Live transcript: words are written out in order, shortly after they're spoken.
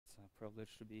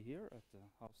privilege to be here at the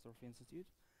Hausdorff Institute.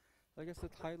 I guess the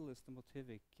title is the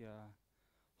motivic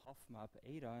Hopf map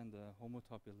eta and the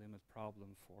homotopy limit problem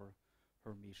for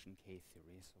Hermitian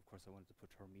K-theory. So of course I wanted to put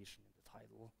Hermitian in the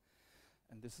title.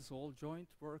 And this is all joint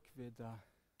work with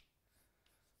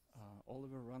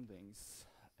Oliver Röndigs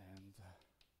and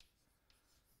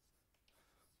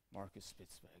Markus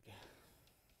Spitzweck.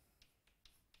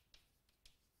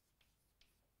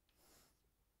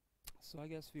 So I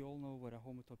guess we all know what a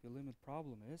homotopy limit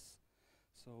problem is.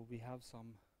 So we have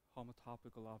some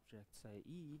homotopical object, say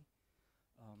E,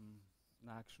 an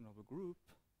action of a group,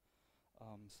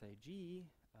 say G.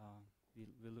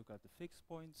 We look at the fixed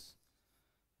points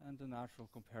and the natural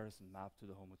comparison map to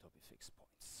the homotopy fixed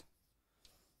points.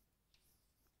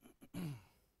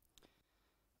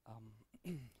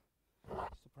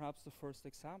 So perhaps the first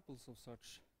examples of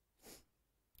such.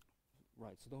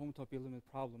 Right, so the homotopy limit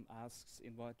problem asks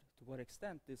to what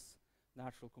extent this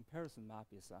natural comparison map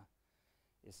is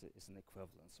an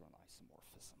equivalence or an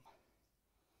isomorphism.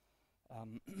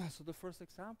 So the first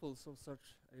examples of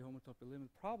such a homotopy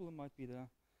limit problem might be the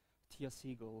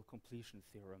Thiele-Siegel completion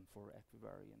theorem for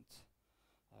equivariant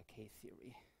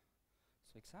K-theory.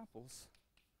 So examples: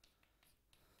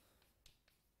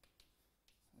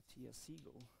 a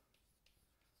Thiele-Siegel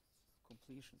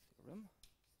completion theorem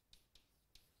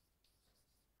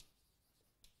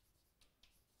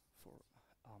for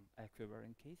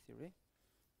equivariant K-theory.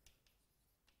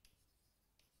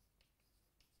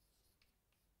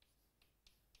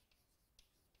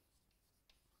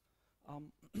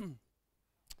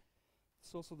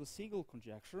 It's also the Siegel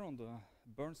conjecture on the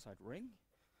Burnside ring.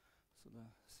 So the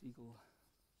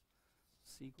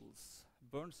Siegel's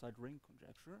Burnside ring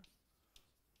conjecture.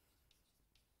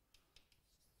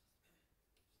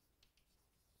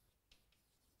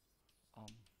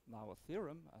 Now a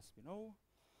theorem, as we know.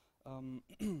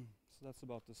 So that's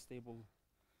about the stable.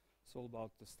 It's all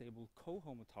about the stable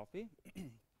co-homotopy.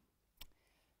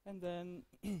 And then,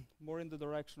 more in the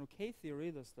direction of K-theory,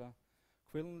 there's the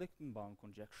Quillen-Lichtenbaum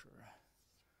conjecture.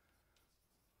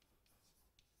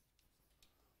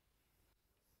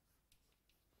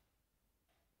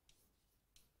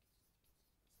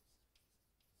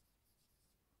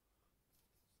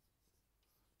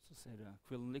 So say the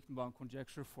Quillen-Lichtenbaum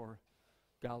conjecture for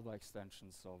Galois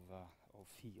extensions of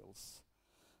fields.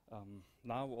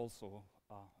 Now also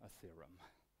a theorem.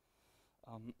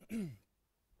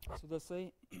 So there's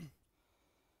a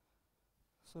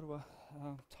sort of a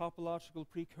topological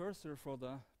precursor for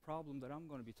the problem that I'm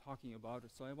going to be talking about.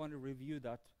 So I want to review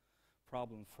that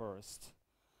problem first.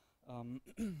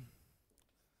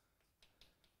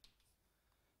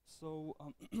 So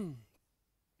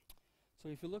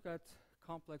if you look at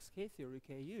complex K-theory,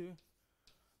 Ku,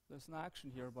 there's an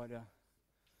action here by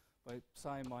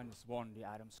psi minus 1, the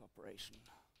Adams operation.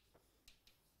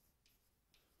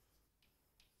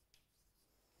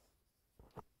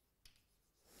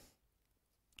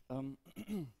 And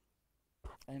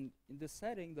in this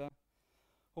setting, the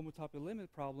homotopy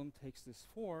limit problem takes this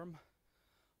form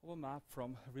of a map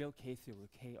from real K-theory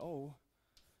Ko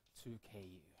to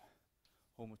Ku,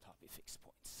 homotopy fixed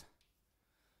points,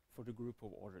 for the group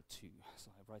of order 2.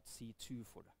 So I write C2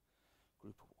 for the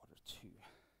group of order 2.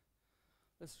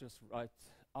 Let's just write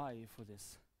I for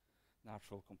this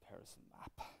natural comparison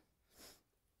map.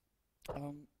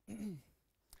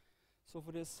 So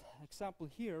for this example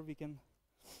here, we can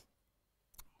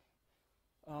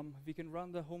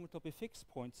run the homotopy fixed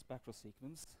point spectral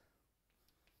sequence.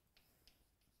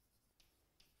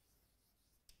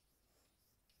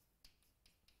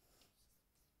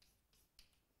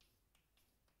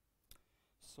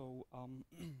 So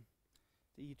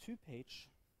the E2 page.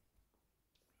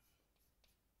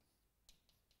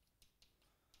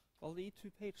 Well, the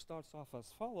E2 page starts off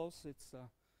as follows. It's a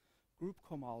group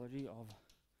cohomology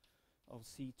of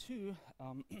C2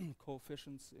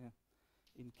 coefficients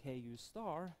in Ku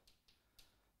star,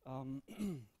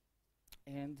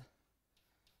 and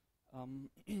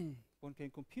one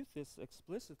can compute this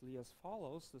explicitly as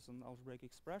follows. There's an algebraic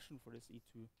expression for this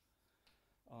E2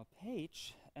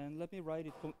 page, and let me write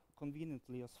it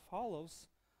conveniently as follows,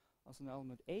 as an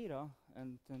element eta,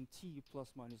 and then t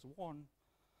plus minus 1,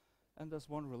 and there's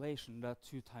one relation that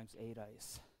 2 times eta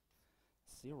is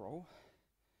 0,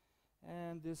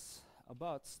 and this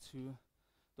abuts to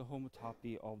the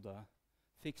homotopy of the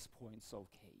fixed points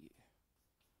of Ku.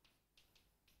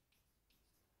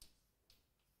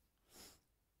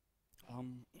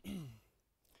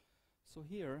 So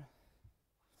here,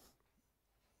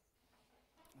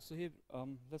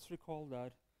 let's recall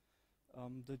that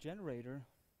the generator,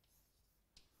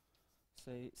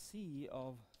 say C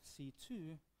of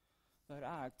C2, that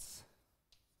acts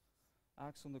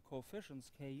acts on the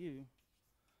coefficients ku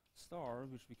star,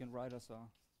 which we can write as a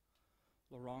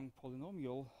Lorentz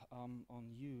polynomial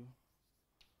on u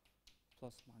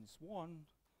plus minus 1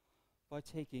 by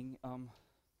taking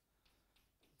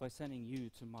by sending u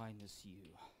to minus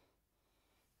u.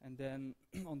 And then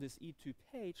on this E2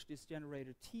 page, this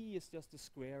generator T is just the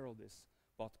square of this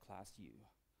bot class U.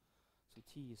 So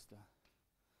T is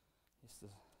the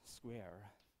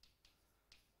square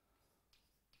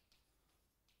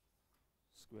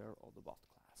of the bot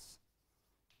class.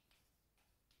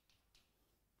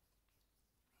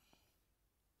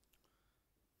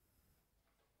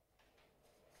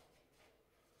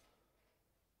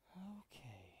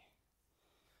 Okay.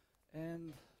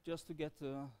 And just to get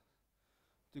the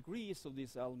degrees of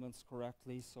these elements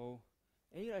correctly, so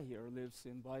eta here lives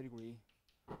in by degree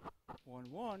 1,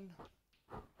 1,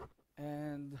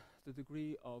 and the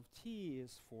degree of T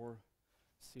is for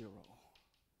 0.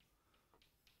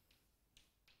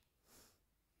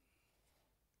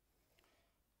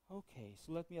 Okay,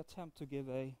 so let me attempt to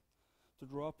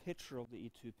draw a picture of the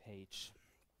E2 page.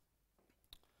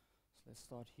 So let's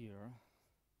start here.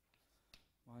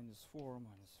 Minus 4,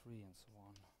 minus 3, and so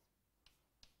on.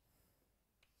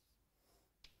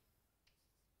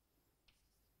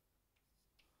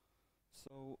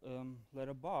 So let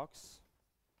a box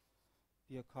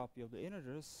be a copy of the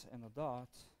integers and a dot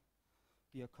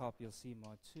be a copy of C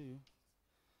mod 2.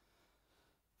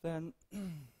 Then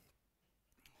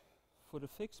for the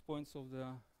fixed points of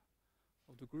the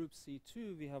group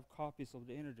C2, we have copies of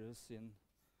the integers in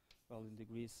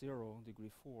degree 0,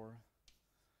 degree 4.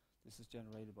 This is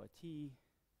generated by T.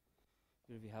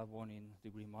 Here we have one in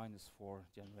degree minus 4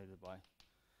 generated by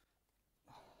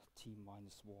T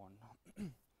minus 1.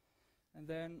 And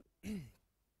then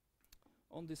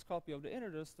on this copy of the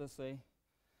integers, there's a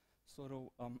sort of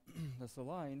there's a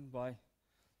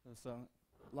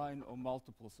line of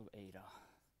multiples of eta.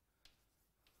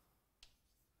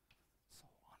 So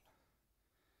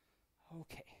on.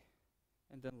 Okay.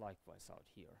 And then likewise out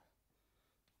here.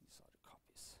 These are the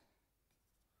copies.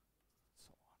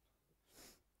 So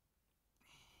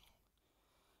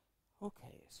on.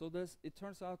 Okay, so it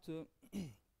turns out to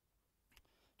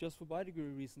just for bi-degree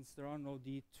reasons, there are no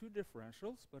D2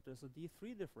 differentials, but there's a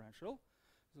D3 differential.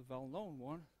 It's a well-known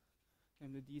one.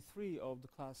 And the D3 of the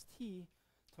class T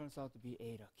turns out to be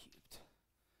eta cubed.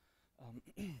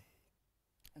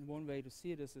 And one way to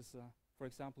see this is, for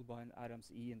example, by an Adams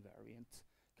E invariant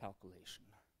calculation.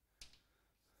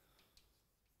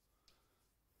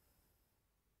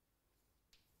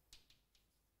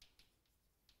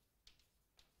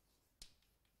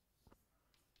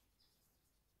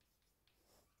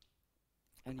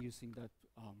 And using that,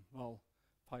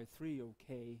 pi 3 of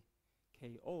ko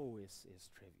is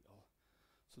trivial.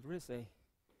 So there is a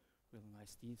really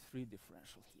nice D3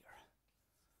 differential here,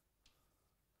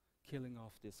 killing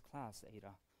off this class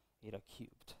eta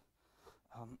cubed.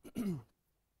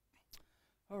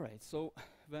 All right, so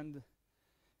when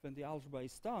the algebra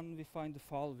is done, we find the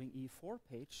following E4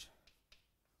 page.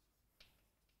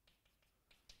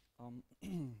 So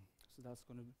that's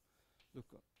going to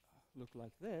look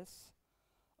like this.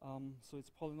 So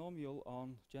it's polynomial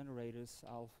on generators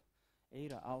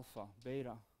eta, alpha,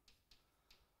 beta,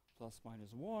 plus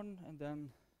minus 1, and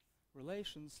then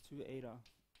relations to eta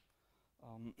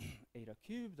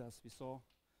cubed, as we saw,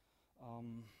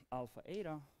 alpha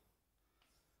eta,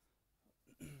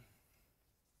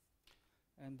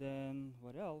 and then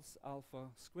what else?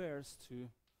 Alpha squares to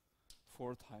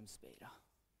 4 times beta.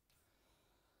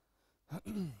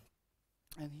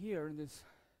 And here in this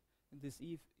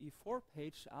E4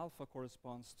 page, alpha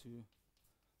corresponds to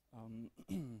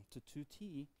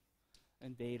 2t,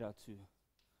 and beta to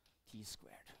t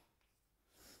squared.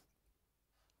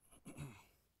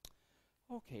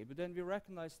 Okay, but then we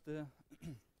recognize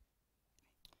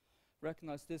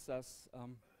this as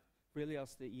really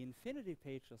as the E infinity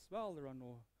page as well. There are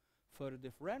no further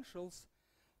differentials,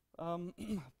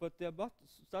 but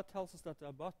that tells us that the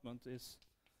abutment is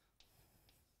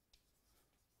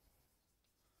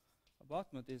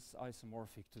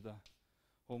isomorphic to the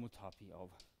homotopy of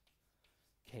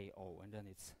KO, and then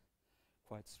it's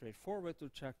quite straightforward to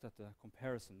check that the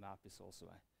comparison map is also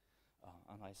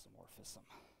an isomorphism.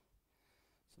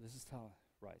 So this is so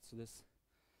this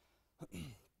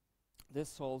this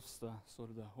solves the sort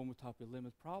of the homotopy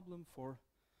limit problem for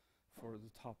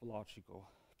the topological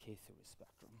K-theory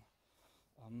spectrum.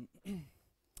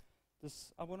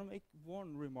 I want to make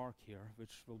one remark here,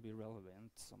 which will be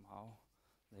relevant somehow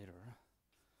later.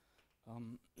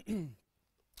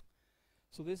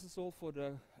 So this is all for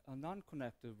the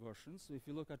non-connective versions. So if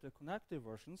you look at the connective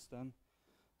versions, then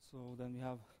we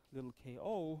have little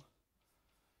ko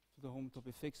to the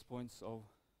homotopy fixed points of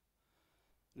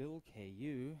little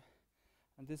ku,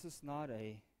 and this is not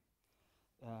a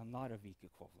weak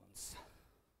equivalence.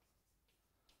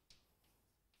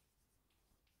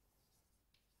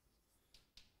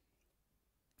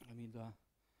 I mean,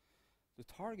 the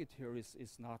target here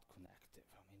is not connective.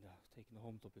 I mean, taking the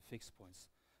homotopy fixed points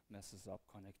messes up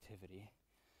connectivity.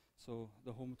 So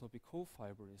the homotopy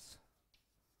cofiber is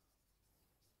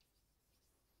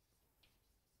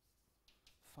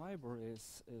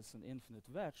an infinite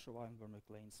wedge of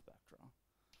Einberg-MacLane spectra.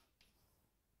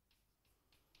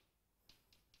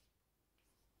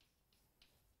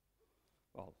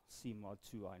 Well, C mod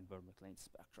 2 Einberg-MacLane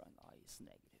spectra, and I is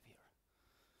negative here.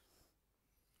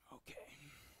 Okay.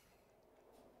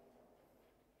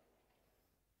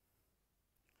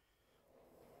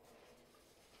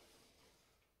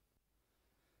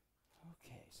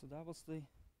 Okay, so that was the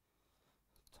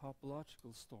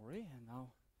topological story, and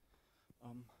now,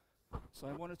 so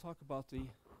I want to talk about the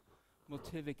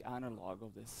motivic analog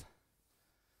of this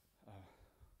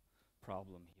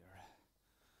problem here.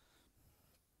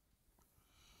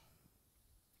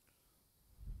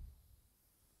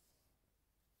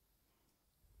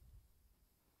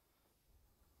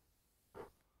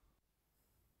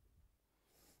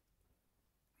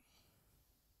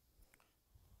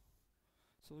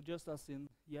 So just as in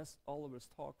Oliver's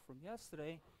talk from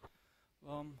yesterday,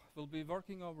 we'll be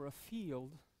working over a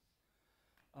field,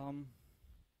 and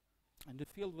the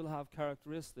field will have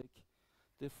characteristic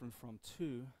different from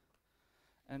 2,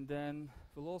 and then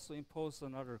we'll also impose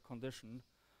another condition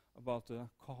about the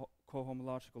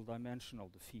cohomological dimension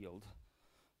of the field.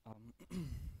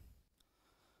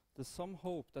 There's some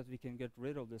hope that we can get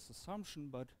rid of this assumption,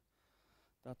 but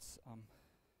that's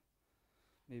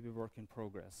maybe work in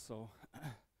progress. So,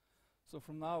 so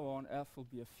from now on, F will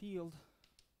be a field.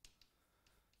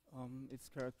 Its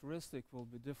characteristic will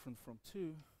be different from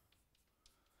 2.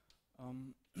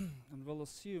 And we'll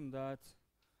assume that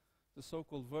the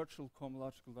so-called virtual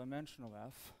cohomological dimension of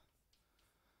F,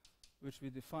 which we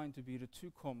define to be the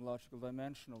 2 cohomological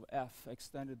dimension of F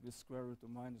extended with square root of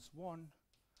 -1,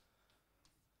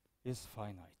 is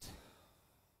finite.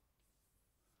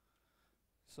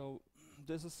 So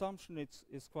this assumption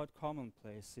is quite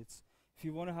commonplace. It's if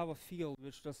you want to have a field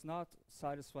which does not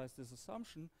satisfy this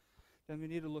assumption, then we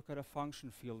need to look at a function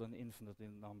field an infinite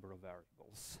number of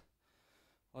variables.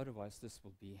 Otherwise, this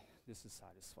is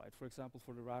satisfied. For example,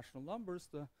 for the rational numbers,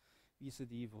 the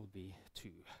VCD will be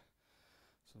 2.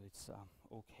 So it's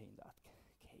okay in that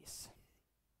case.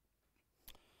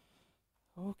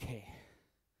 Okay.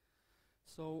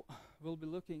 So we'll be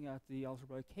looking at the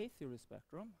algebraic K-theory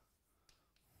spectrum.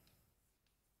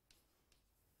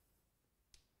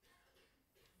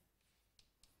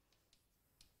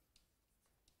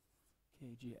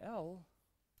 KGL.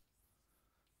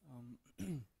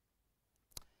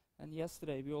 And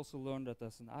yesterday we also learned that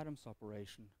there's an Adams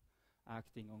operation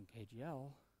acting on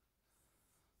KGL.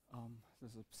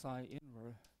 There's a psi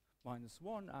inverse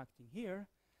 -1 acting here,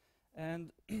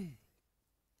 and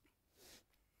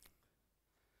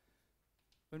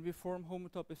when we form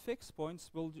homotopy fixed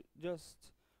points, we'll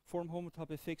just form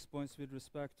homotopy fixed points with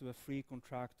respect to a free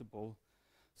contractible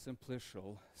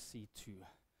simplicial C2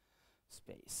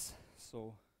 space.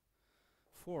 So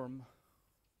we'll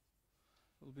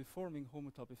be forming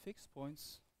homotopy fixed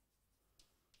points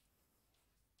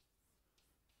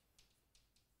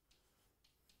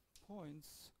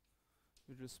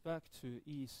with respect to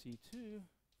EC2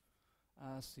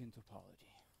 as in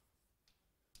topology.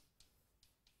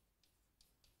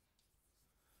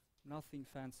 Nothing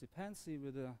fancy-pancy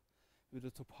with the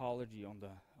topology on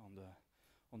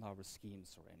our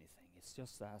schemes or anything. It's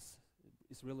just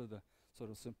it's really the sort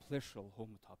of simplicial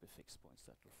homotopy fixed points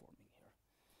that we're forming here.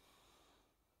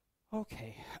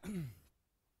 Okay,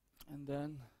 and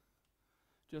then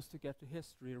just to get the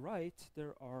history right,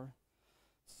 there are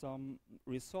some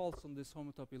results on this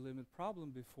homotopy limit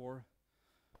problem before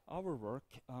our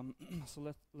work. So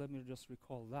let me just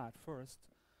recall that first.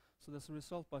 So there's a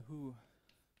result by who?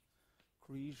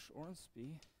 Kriege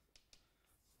Ormsby,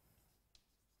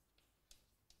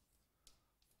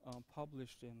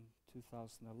 published in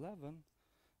 2011,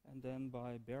 and then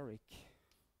by Beric,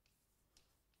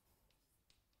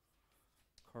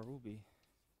 Karoubi,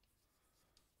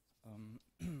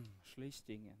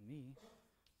 Schlichting, and me.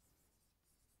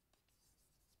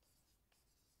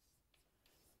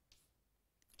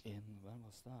 When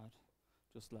was that?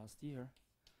 Just last year.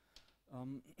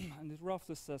 And it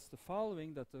roughly says the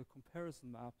following, that the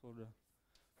comparison map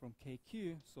from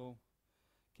KQ, so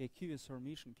KQ is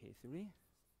Hermitian K-theory.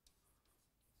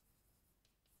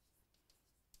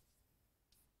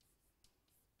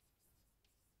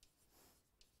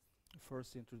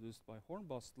 first introduced by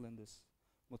Hornbostel in this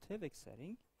motivic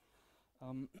setting,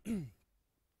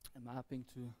 mapping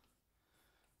to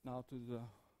now to the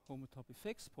homotopy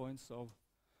fixed points of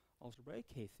algebraic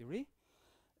K-theory,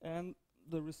 and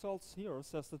the results here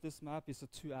says that this map is a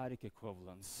two-adic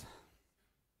equivalence.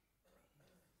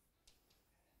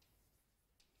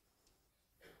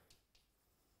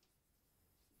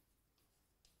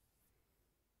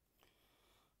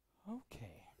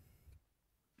 Okay.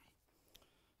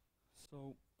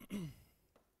 So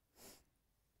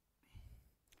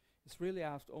it's really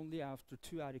only after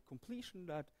two-adic completion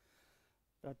that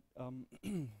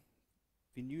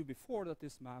we knew before that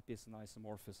this map is an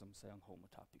isomorphism, say, on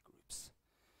homotopy groups.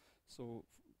 So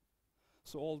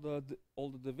all the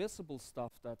divisible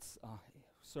stuff that's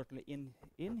certainly in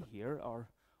here are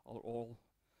all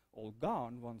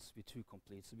gone once V2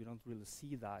 complete. So we don't really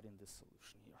see that in this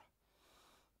solution here.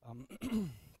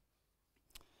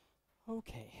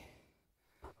 Okay.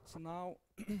 So now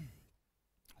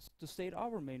to state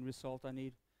our main result, I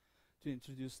need to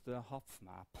introduce the Hopf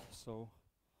map. So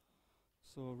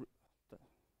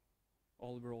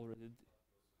Oliver already.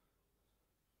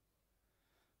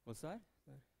 What's that?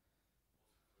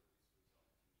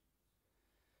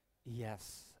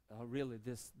 Yes, really.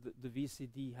 The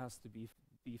VCD has to be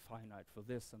finite for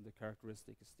this, and the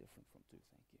characteristic is different from 2.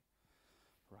 Thank you.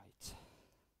 Right.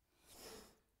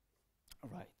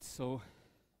 Right. So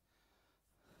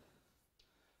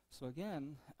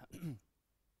again,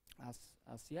 as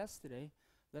yesterday,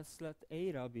 let's let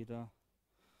eta be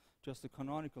just the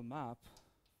canonical map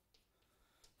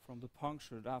from the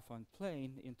punctured affine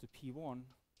plane into P1,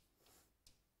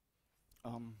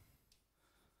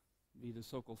 be the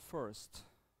so-called first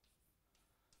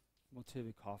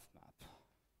motivic Hopf map.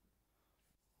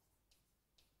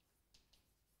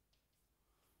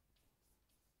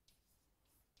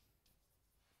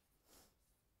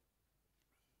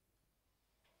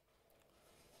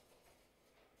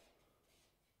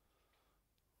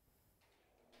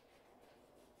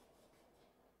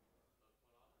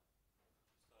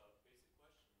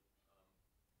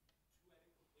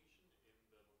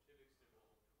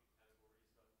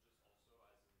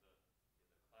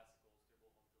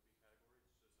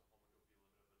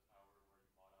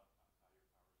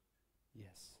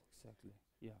 Yes, exactly.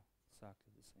 Yeah,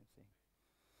 exactly the same thing.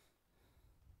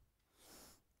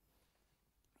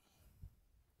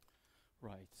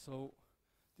 Right. So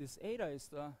this eta is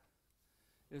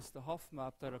the Hopf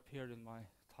map that appeared in my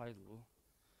title.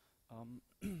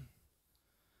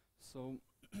 So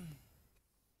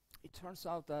it turns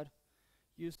out that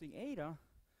using eta,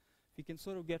 we can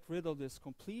sort of get rid of this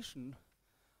completion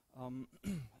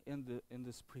in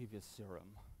this previous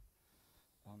theorem.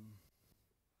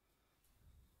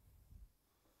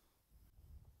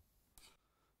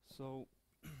 So,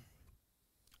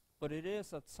 but it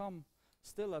is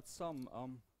still at some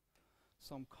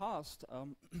cost.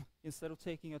 Instead of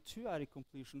taking a two-adic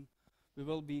completion, we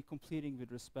will be completing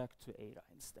with respect to eta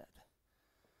instead.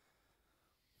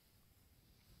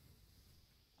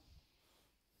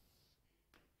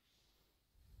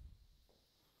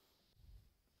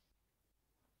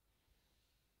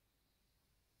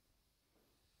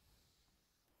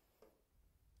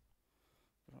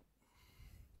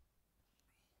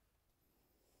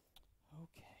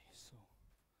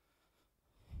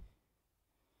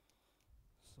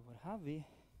 So what have we?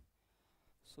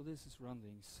 So this is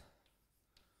Röndigs.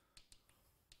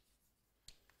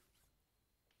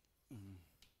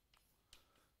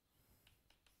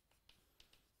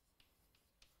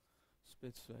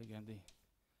 Spitzweck and the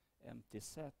empty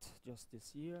set just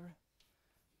this year.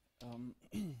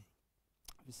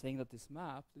 We're saying that this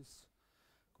map, this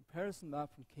comparison map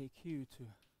from KQ to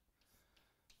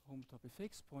homotopy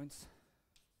fixed points,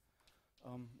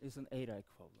 is an eta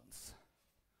equivalence.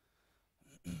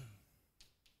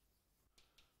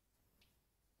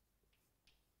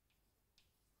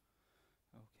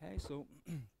 Okay, so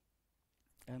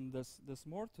and there's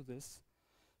more to this.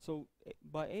 So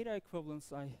by eta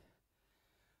equivalence, I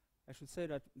should say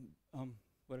that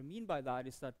what I mean by that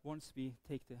is that once we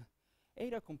take the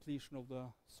eta completion of the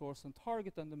source and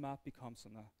target, then the map becomes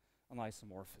an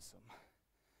isomorphism.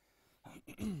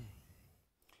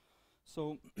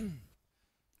 So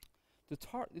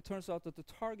it turns out that the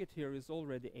target here is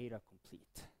already eta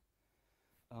complete.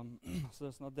 So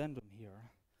there's an addendum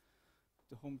here.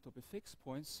 The homotopy fixed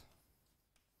points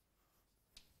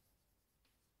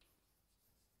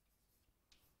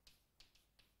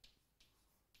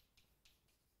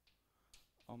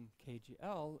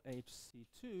KGL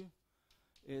HC2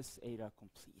 is eta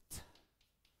complete.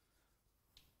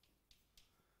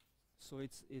 So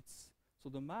So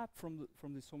the map from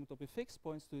this homotopy fixed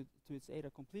points to its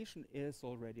eta completion is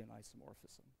already an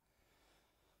isomorphism.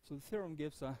 So the theorem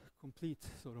gives a complete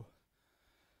sort of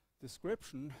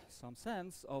description, some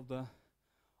sense of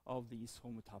these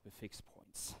homotopy fixed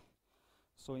points.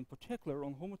 So in particular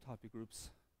on homotopy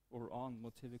groups, or on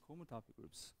motivic homotopy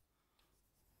groups,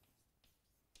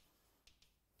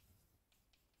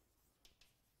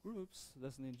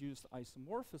 there's an induced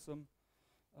isomorphism.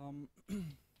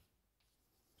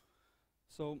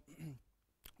 So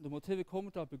the motivic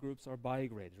homotopy groups are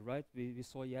bigraded, right? We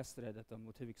saw yesterday that the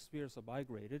motivic spheres are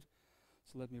bigraded.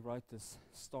 So let me write this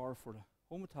star for the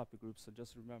homotopy groups. So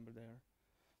just remember there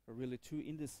are really two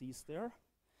indices there.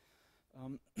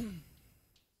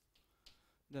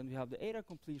 Then we have the eta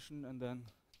completion, and then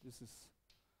this is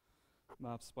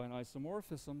maps by an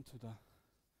isomorphism to the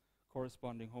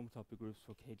corresponding homotopy groups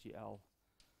for KGL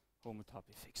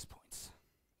homotopy fixed points.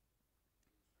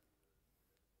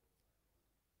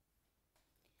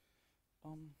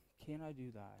 Can I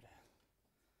do that?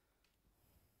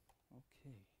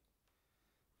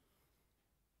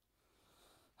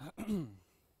 Okay.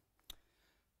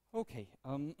 Okay.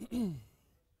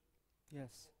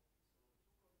 Yes.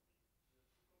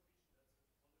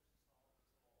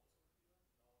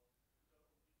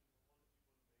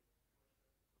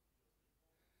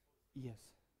 Yes.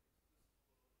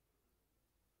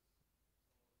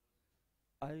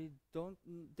 I don't,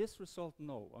 this result,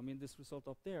 no. I mean, this result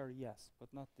up there, yes,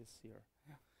 but not this here.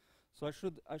 Yeah. So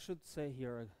I should say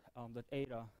here that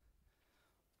eta,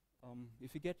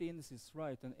 if you get the indices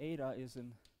right, then eta is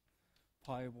in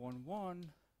pi 1, 1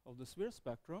 of the sphere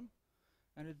spectrum,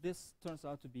 and this turns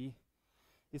out to be,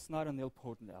 it's not a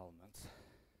nilpotent element,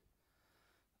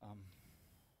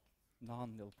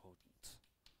 non-nilpotent.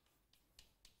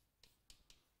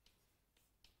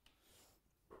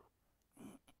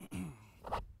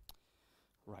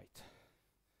 Right.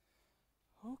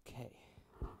 Okay.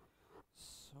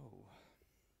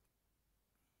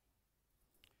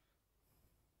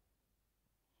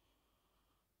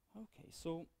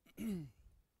 So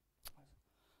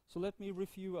so let me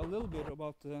review a little bit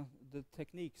about the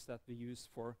techniques that we use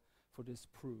for this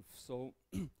proof. So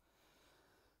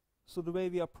so the way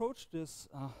we approach this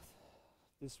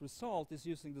this result is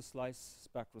using the slice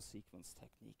spectral sequence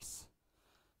techniques.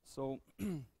 So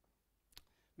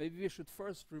maybe we should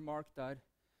first remark that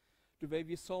the way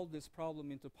we solve this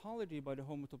problem in topology by the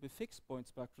homotopy fixed point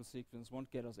spectral sequence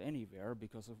won't get us anywhere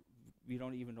because we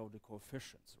don't even know the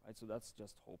coefficients, right? So that's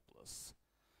just hopeless.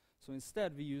 So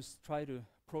instead we try to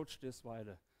approach this via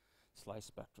the slice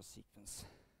spectral sequence.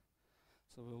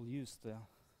 So we'll use the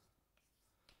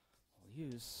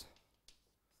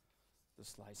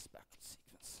slice spectral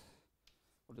sequence,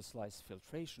 or the slice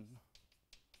filtration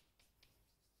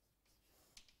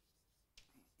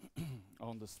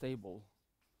on the stable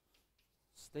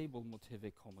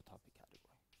motivic homotopy category.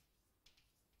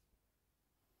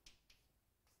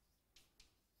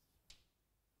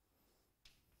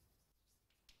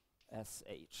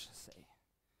 SH, say.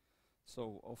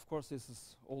 So of course this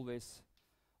is always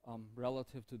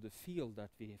relative to the field that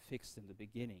we fixed in the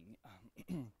beginning.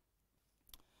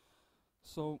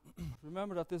 So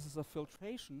remember that this is a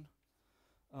filtration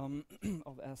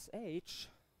of SH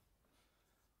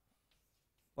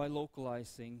by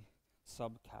localizing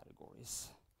subcategories.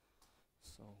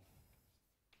 So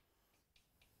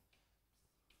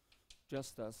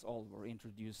just as all were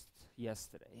introduced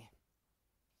yesterday.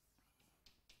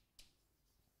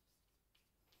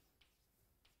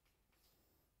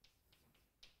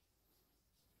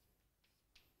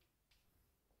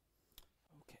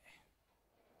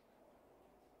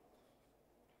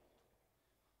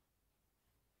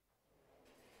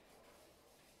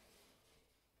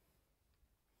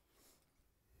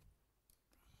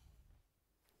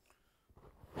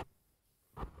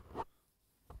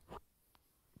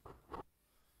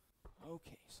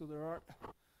 Okay, so there are,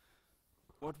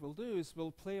 what we'll do is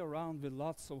we'll play around with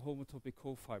lots of homotopy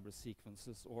cofiber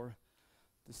sequences or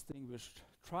distinguished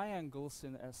triangles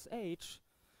in SH,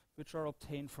 which are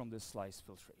obtained from this slice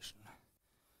filtration.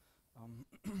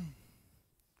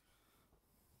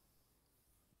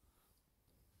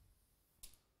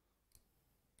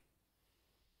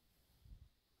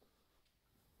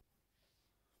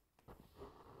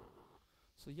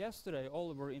 So yesterday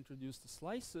Oliver introduced the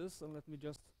slices, and let me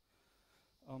just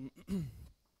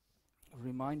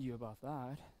remind you about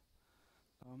that.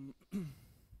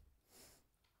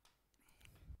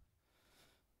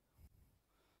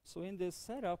 So in this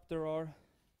setup there are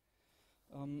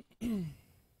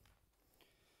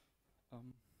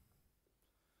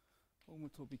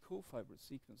homotopy cofiber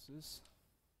sequences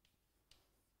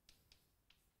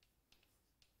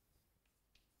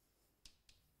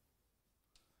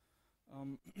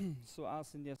So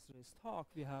as in yesterday's talk,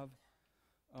 we have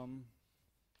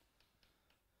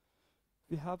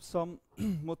some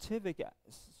motivic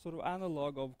sort of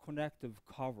analog of connective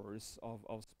covers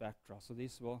of spectra. So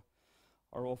these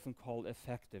are often called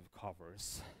effective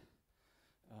covers.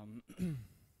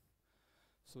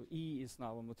 So E is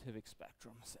now a motivic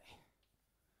spectrum, say.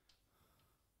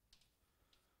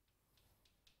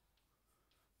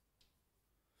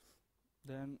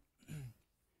 Then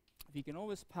we can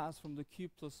always pass from the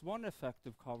Q+1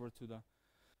 effective cover to the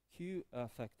Q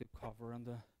effective cover, and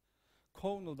the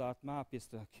cone of that map is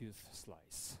the Qth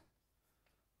slice.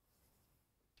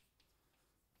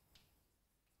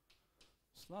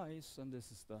 And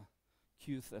this is the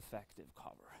Qth effective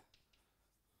cover.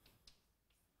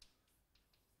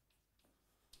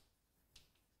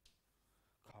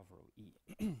 Cover of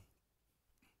E.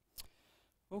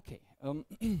 Okay.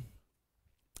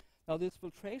 Now this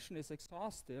filtration is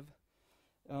exhaustive,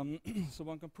 so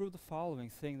one can prove the following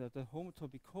thing, that the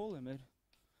homotopy colimit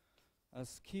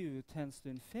as Q tends to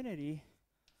infinity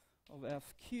of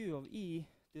Fq of E,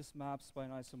 this maps by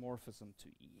an isomorphism to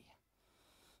E.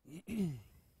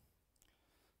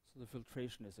 So the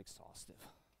filtration is exhaustive.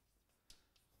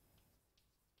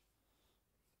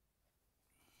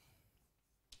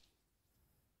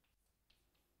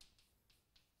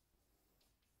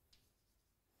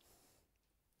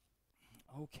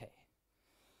 Okay.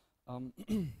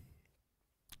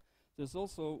 There's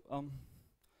also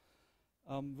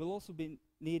we'll also be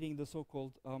needing the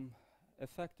so-called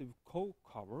effective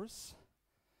co-covers.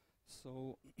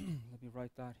 So let me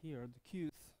write that here. The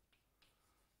Qth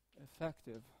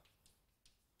effective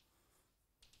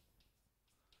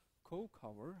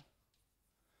co-cover.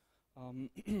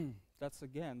 That's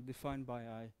again defined by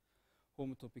a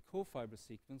homotopy co-fiber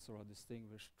sequence or a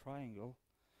distinguished triangle.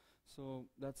 So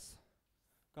that's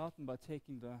gotten by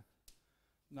taking the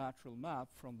natural map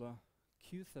from the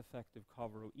Qth effective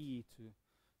cover of E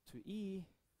to E,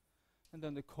 and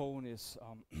then the cone is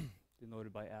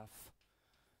denoted by F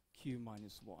Q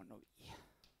minus 1 of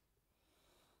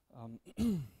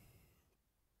E.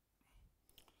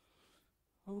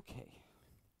 Okay.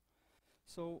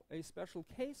 So a special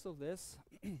case of this,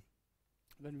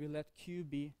 when we let Q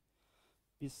be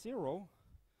 0,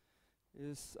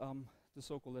 is the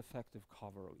so-called effective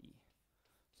cover of E.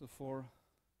 So for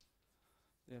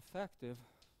the effective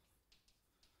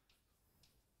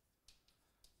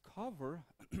cover,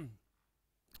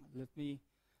 let me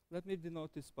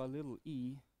denote this by little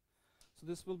e. So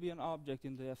this will be an object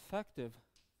in the effective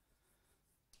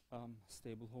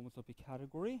stable homotopy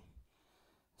category.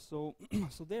 So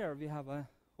so there we have a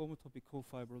homotopy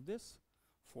cofiber of this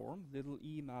form, little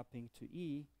e mapping to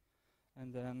E,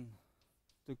 and then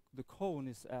the cone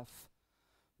is F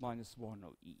minus 1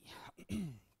 of E.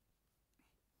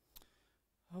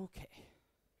 Okay.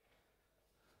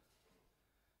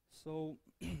 So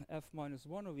F minus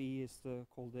 1 of E is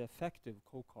called the effective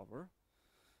cocover.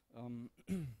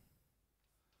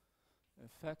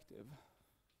 Effective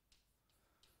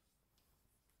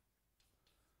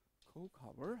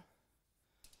cocover.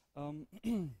 And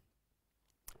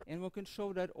we can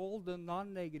show that all the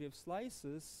non-negative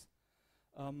slices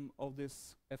of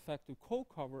this effective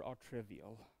cocover are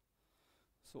trivial.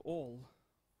 So all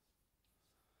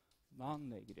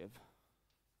non-negative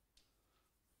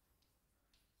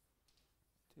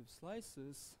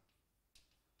slices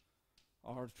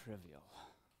are trivial.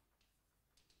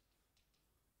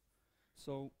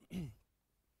 So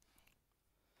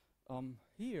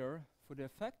here, for the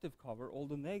effective cover, all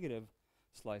the negative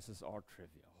slices are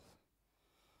trivial.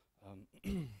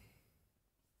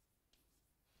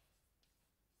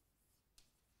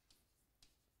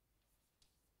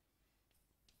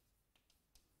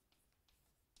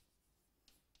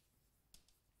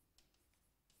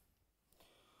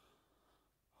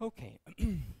 Okay,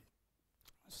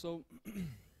 so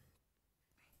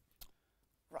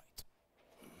right.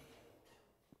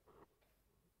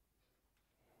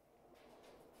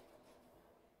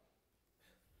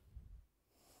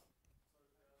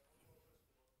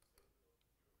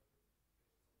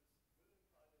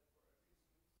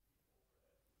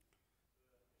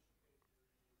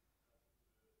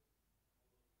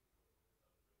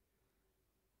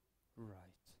 Right.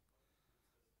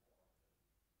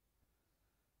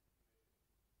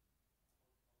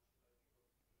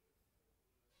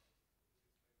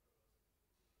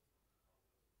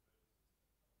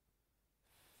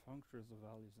 Functors of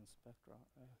values in spectra.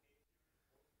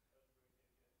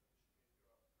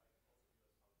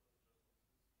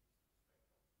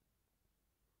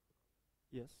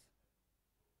 Yes.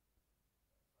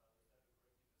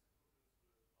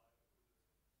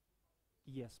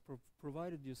 Yes,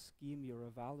 provided your scheme you're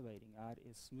evaluating at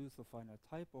is smooth of finite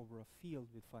type over a field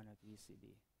with finite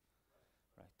VCD.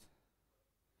 Right.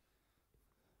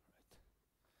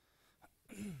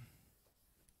 Right.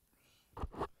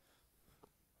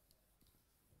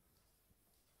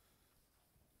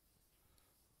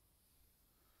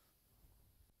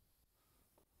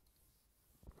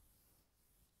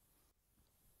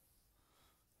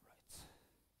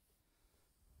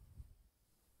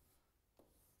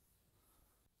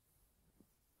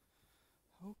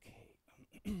 Okay.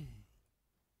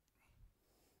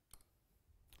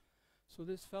 So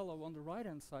this fellow on the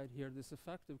right-hand side here, this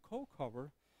effective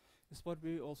co-cover, is what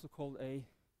we also call a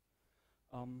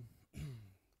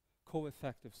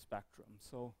co-effective spectrum.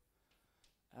 So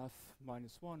F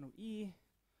minus 1 of E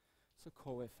is a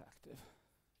co-effective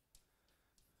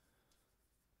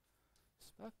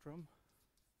spectrum,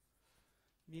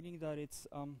 meaning that it's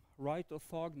right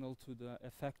orthogonal to the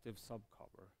effective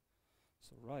subcover.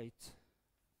 So right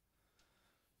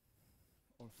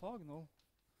orthogonal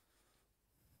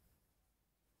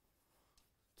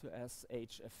to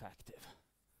SH effective.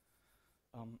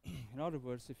 In other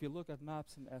words, if you look at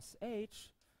maps in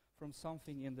SH from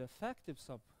something in the effective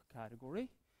subcategory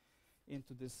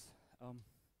into this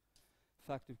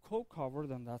effective co-cover,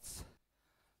 then that's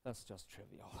just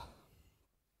trivial.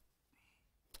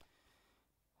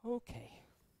 Okay.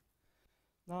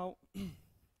 Now,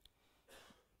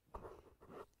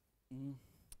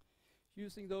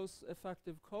 using those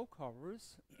effective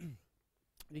co-covers,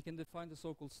 we can define the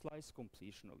so-called slice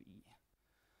completion of E.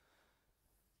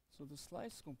 So the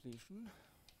slice completion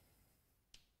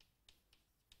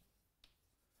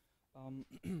of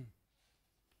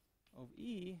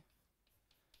E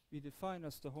we define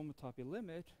as the homotopy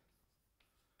limit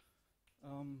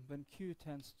when Q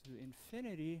tends to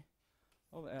infinity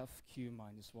of Fq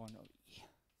minus 1 of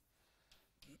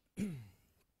E.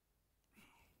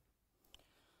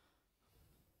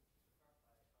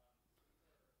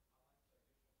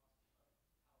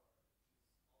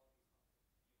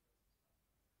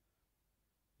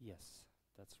 Yes,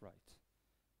 that's right.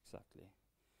 Exactly.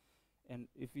 And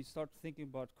if we start thinking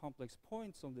about complex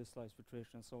points on this slice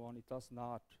filtration and so on, it does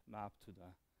not map to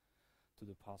the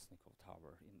Pasnikov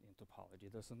tower in topology.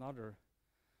 There's another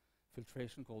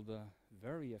filtration called the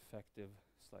very effective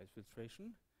slice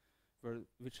filtration,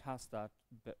 which has that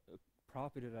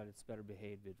property that it's better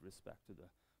behaved with respect to the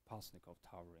Pasnikov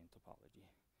tower in topology.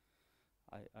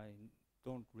 I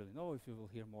don't really know if you will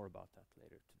hear more about that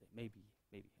later today. Maybe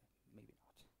not.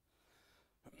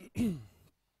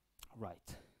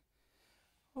 Right.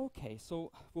 Okay,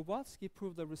 so Blavatsky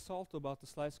proved the result about the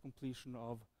slice completion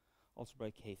of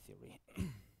algebraic K-theory.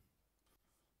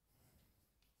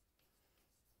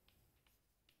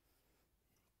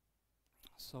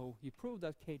 So he proved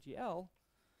that KGL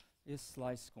is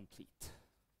slice complete,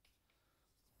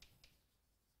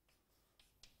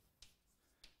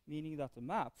 meaning that the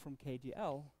map from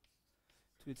KGL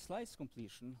to its slice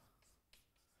completion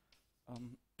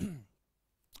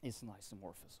is an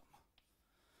isomorphism.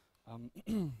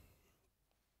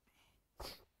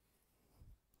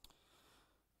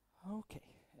 Okay,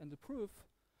 and the proof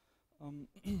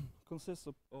consists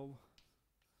of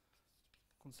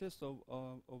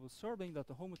observing that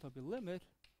the homotopy limit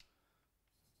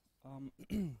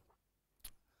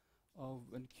of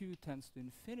when Q tends to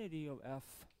infinity of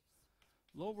F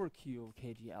lower Q of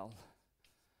KGL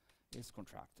is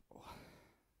contractible.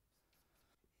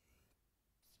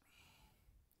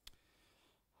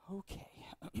 Okay.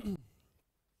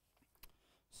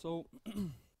 So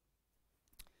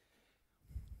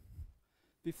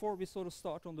before we sort of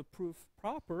start on the proof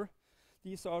proper,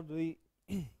 these are the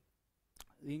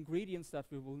the ingredients that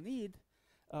we will need.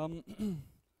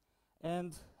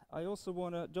 And I also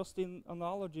want to, just in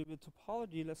analogy with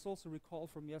topology, let's also recall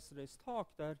from yesterday's talk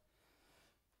that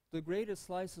the greatest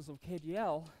slices of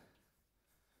KGL,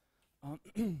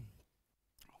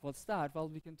 what's that? Well,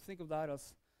 we can think of that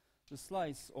as the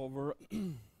slice over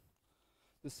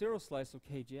the zero slice of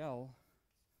KGL,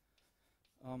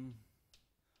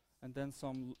 and then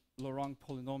some Laurent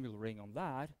polynomial ring on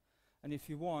that. And if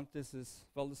you want, this is,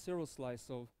 well, the zero slice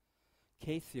of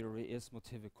K-theory is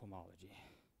motivic homology.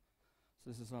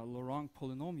 So this is a Laurent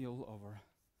polynomial over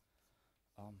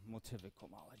motivic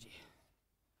homology.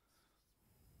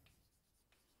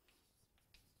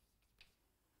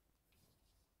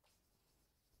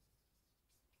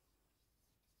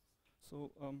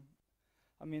 So,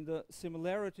 I mean, the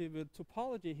similarity with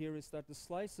topology here is that the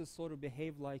slices sort of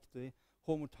behave like the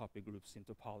homotopy groups in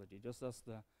topology, just as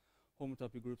the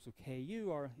homotopy groups of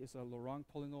KU is a Laurent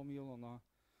polynomial on a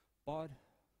Bod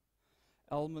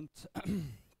element.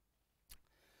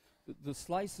 the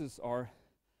slices are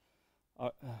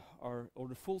or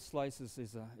the full slices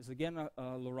is again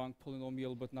a Laurent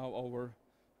polynomial, but now over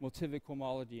motivic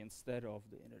homology instead of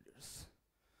the integers.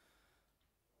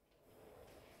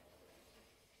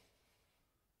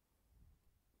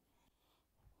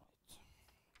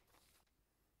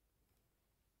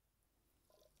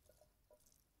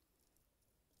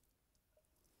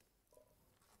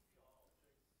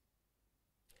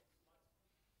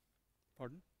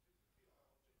 Pardon?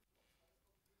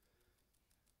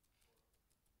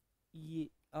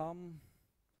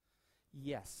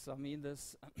 Yes, I mean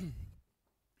there's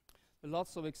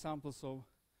lots of examples of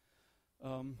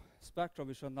spectra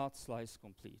which are not slice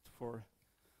complete. For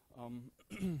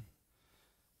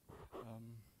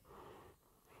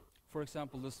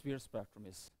example, the sphere spectrum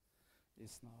is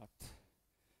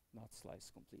not slice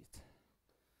complete.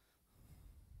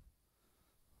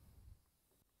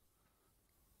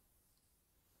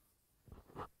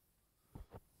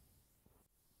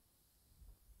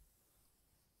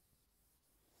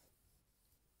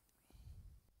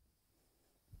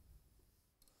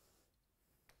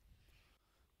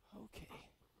 Okay,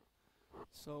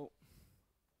 so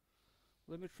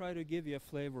let me try to give you a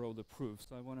flavor of the proof.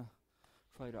 So I want to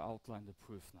try to outline the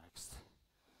proof next.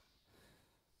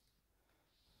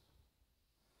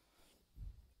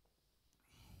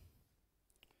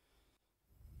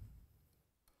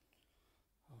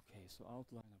 Okay, so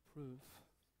outline a proof.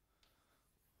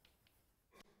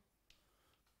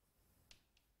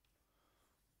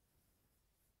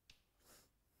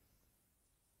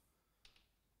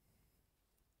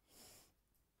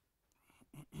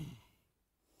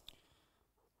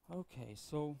 Okay,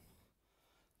 so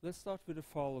let's start with the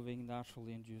following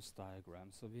naturally induced diagram.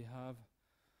 So we have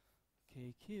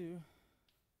KQ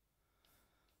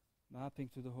mapping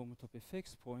to the homotopy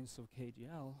fixed points of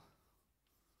KGL.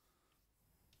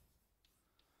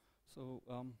 So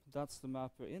that's the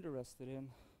map we're interested in.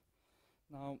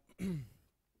 Now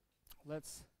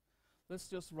let's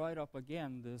just write up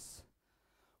again this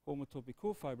homotopy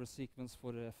cofiber sequence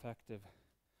for the effective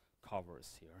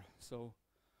covers here. So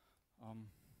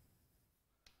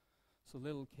so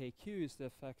little KQ is the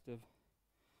effective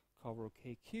cover of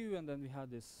KQ, and then we had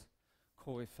this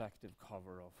co-effective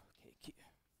cover of KQ.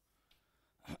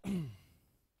 And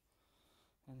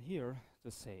here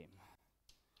the same.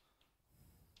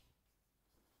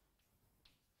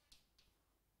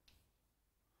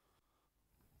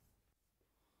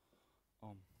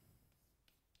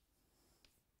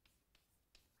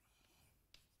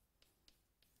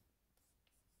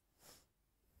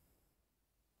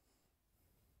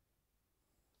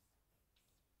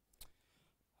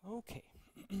 Okay.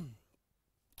 All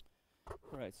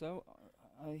right, so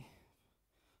I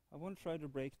want to try to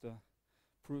break the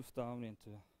proof down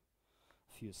into a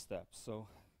few steps. So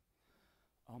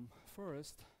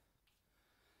first,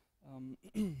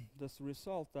 this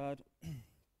result that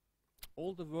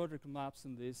all the vertical maps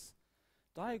in this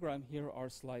diagram here are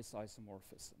slice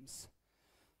isomorphisms.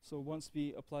 So once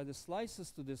we apply the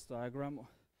slices to this diagram,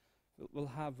 we'll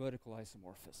have vertical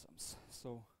isomorphisms.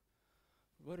 So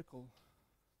vertical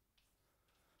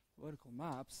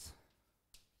maps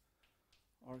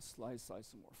are slice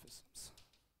isomorphisms.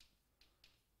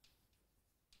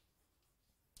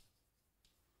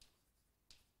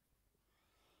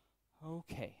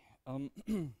 Okay.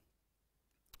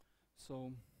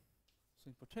 So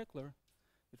in particular,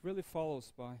 it really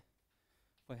follows by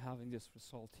having this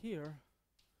result here.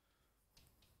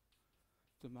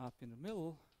 The map in the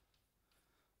middle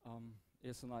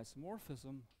is an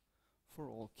isomorphism for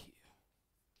all Q.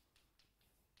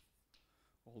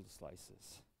 All the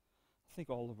slices. I think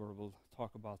Oliver will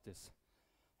talk about this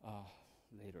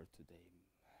later today.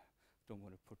 Don't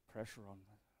want to put pressure on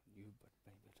you, but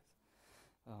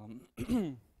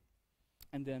maybe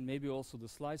and then maybe also the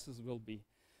slices will be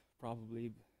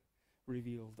probably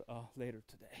revealed later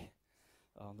today,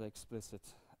 the explicit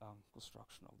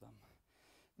construction of them.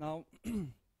 Now,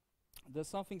 there's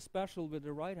something special with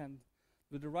the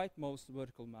with the rightmost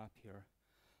vertical map here.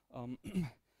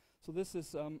 So this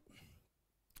is a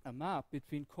map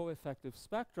between co-effective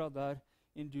spectra that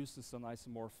induces an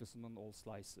isomorphism on all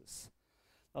slices.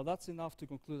 Now that's enough to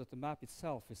conclude that the map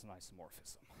itself is an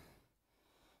isomorphism.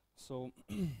 So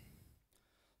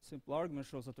simple argument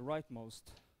shows that the rightmost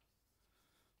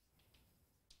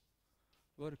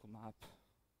vertical map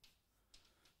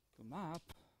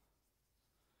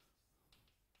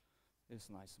is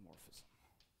an isomorphism.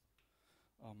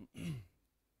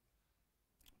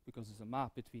 Because it's a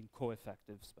map between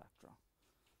co-effective spectra.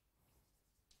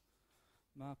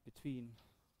 Map between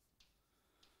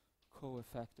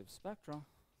co-effective spectra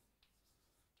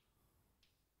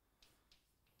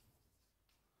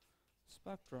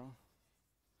spectra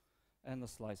and a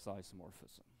slice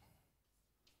isomorphism.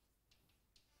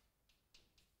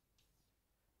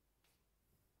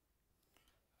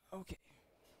 Okay.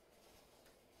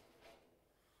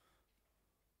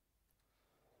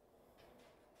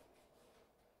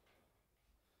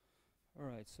 All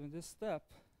right, so in this step,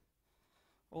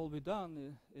 all we've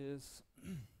done is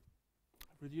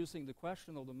reducing the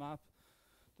question of the map,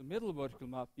 the middle vertical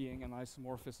map being an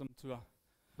isomorphism, to a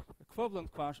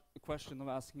equivalent question of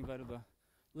asking whether the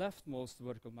leftmost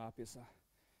vertical map is an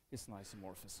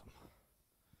isomorphism.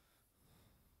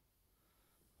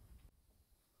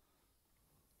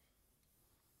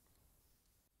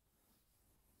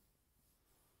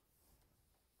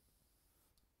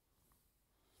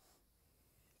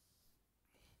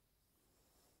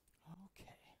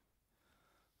 Okay.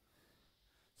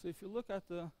 So if you look at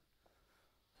the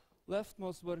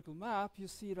leftmost vertical map, you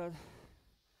see that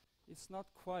it's not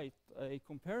quite a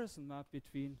comparison map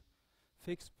between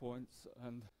fixed points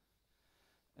and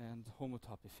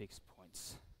homotopy fixed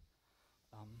points.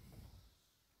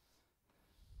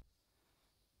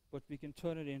 But we can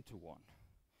turn it into one.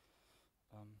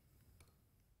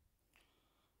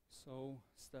 So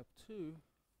step 2.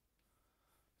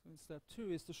 So in step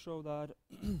 2 is to show that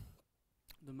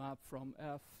the map from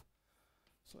F,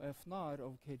 so F naught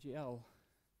of KGL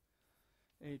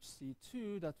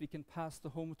HC2, that we can pass the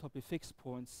homotopy fixed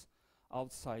points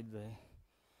outside the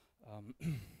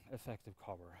effective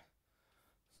cover.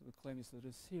 So the claim is that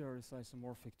this here is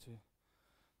isomorphic to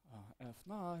F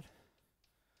naught,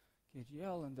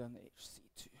 KGL, and then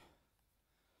HC2.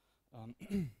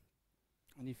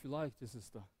 And if you like, this is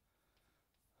the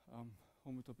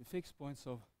homotopy fixed points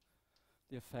of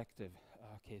the effective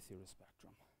K-theory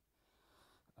spectrum.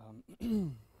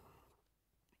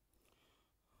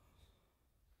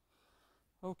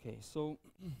 Okay, so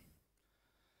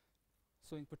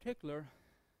in particular,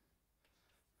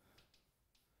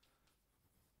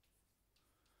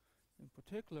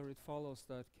 it follows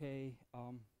that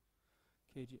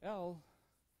KGL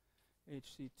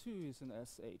HC2 is an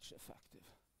SH effective.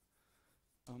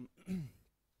 And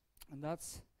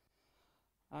that's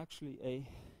actually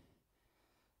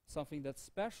something that's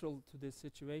special to this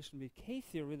situation with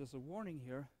K-theory. There's a warning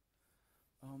here.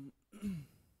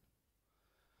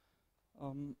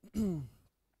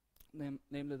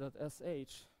 Namely that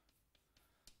SH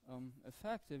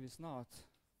effective is not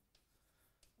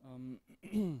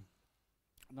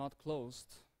not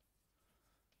closed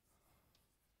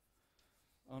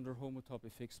under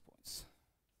homotopy fixed points.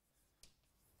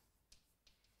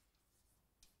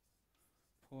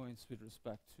 Points with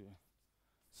respect to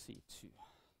C2.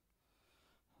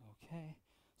 Okay,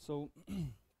 so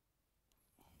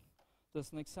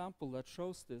there's an example that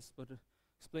shows this, but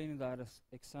explaining that as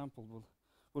example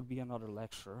would be another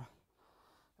lecture.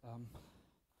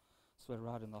 So I'd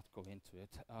rather not go into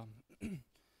it.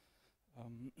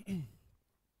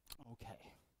 Okay.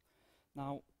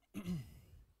 Now,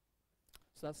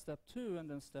 so that's step 2, and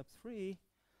then step 3.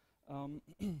 So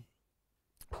in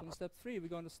step 3, we're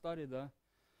going to study the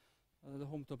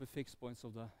homotopy fixed points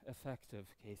of the effective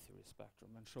K-theory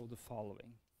spectrum and show the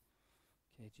following.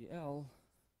 KGL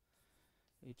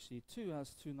HC2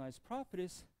 has two nice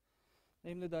properties,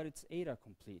 namely that it's eta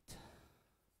complete.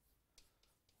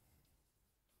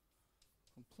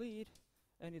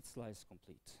 And it's slice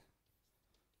complete.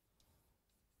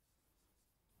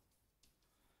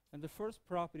 And the first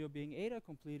property of being eta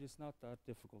complete is not that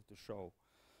difficult to show.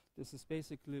 This is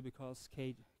basically because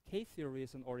K-theory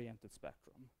is an oriented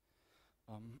spectrum.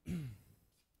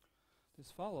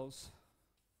 This follows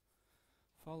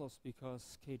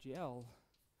because KGL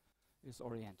is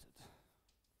oriented.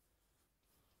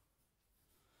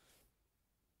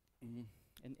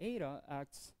 And eta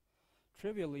acts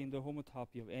trivially in the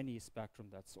homotopy of any spectrum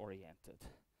that's oriented.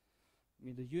 I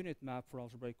mean, the unit map for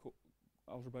algebraic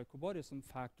cobordism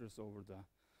factors over the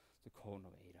cone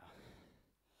of eta.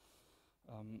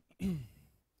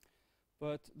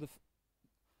 But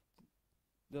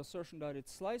the assertion that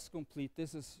it's slice complete,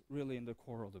 this is really in the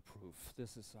core of the proof.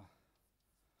 This is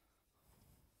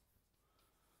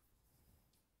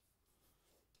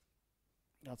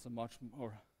that's a much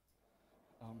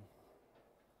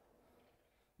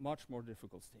more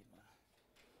difficult statement.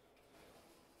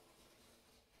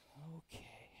 Okay.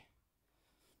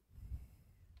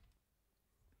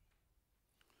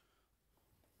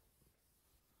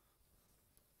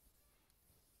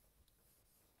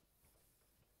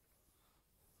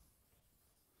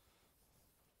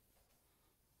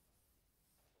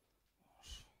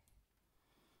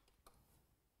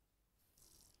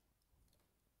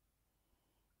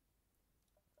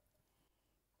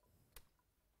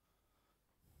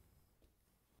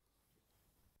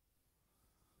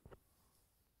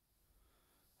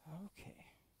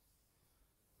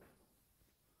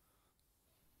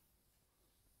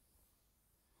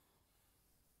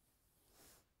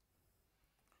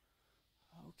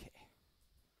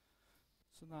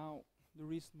 So now the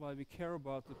reason why we care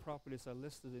about the properties I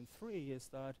listed in 3 is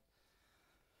that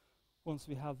once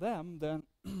we have them, then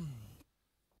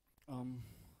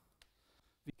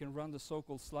we can run the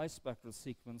so-called slice spectral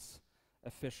sequence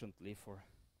efficiently for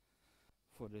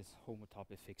these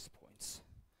homotopy fixed points.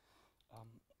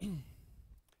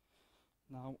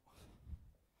 Now,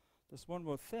 there's one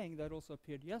more thing that also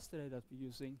appeared yesterday that we're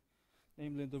using,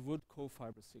 namely the Wood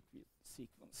co-fiber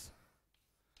sequence.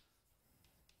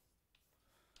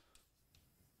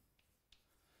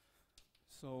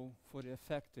 So for the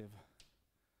effective,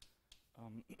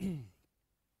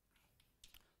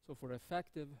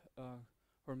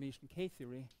 Hermitian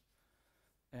K-theory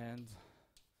and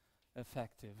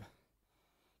effective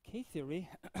K-theory,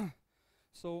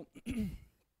 so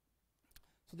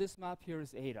this map here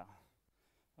is eta,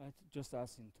 right? Just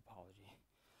as in topology,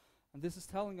 and this is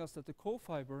telling us that the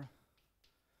co-fiber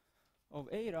of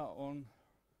eta on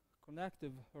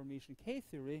connective Hermitian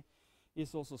K-theory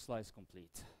is also slice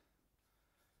complete.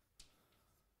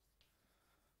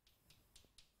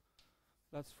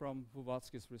 That's from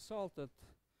Blavatsky's result that,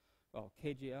 well,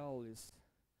 KGL is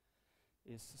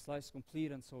slice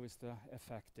complete, and so is the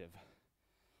effective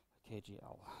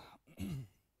KGL.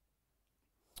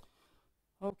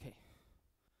 Okay,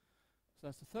 so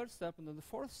that's the third step, and then the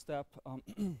fourth step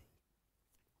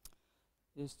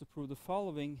is to prove the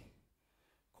following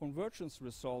convergence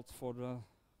result for the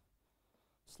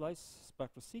slice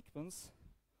spectral sequence.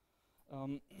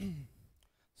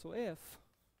 So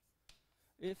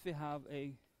if we have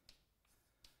an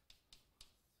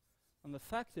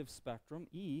effective spectrum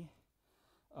E,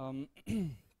 and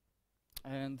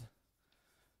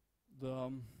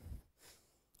the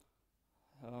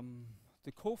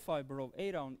co-fiber of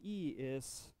eta on E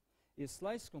is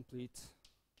slice complete,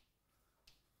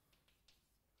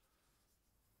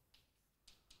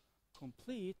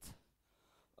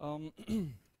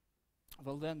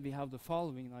 well, then we have the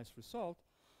following nice result,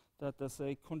 that there's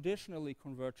a conditionally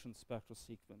convergent spectral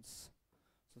sequence.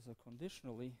 So it's a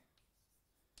conditionally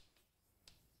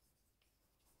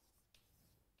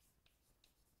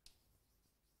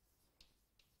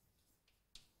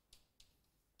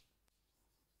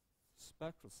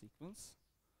spectral sequence.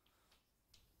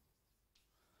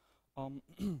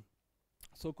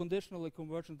 So conditionally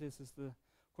convergent, this is of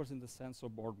course in the sense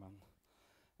of Boardman,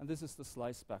 and this is the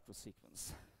slice spectral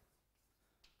sequence.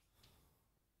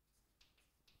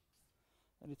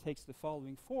 And it takes the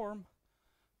following form.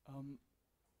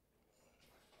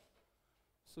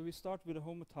 So we start with a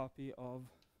homotopy of,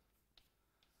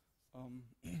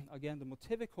 again, the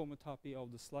motivic homotopy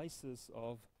of the slices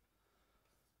of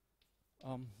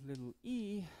little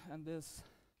e, and this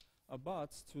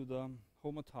abuts to the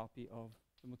homotopy of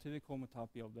the motivic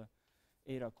homotopy of the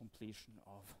eta completion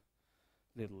of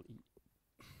little e.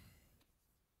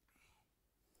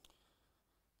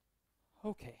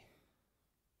 Okay.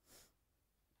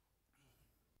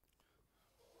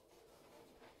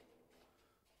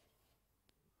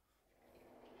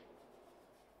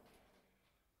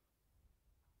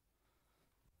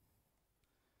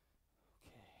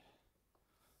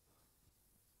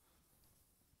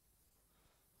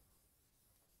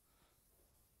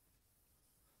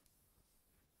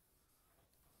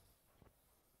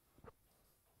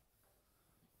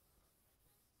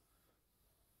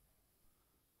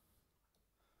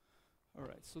 All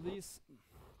right, so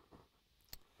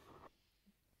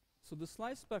the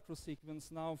slice spectral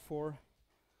sequence now for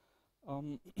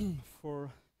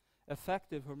for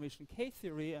effective Hermitian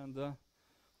K-theory and the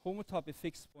homotopy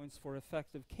fixed points for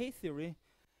effective K-theory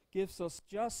gives us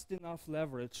just enough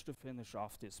leverage to finish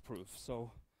off this proof.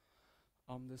 So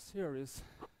this here is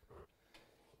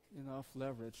enough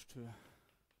leverage to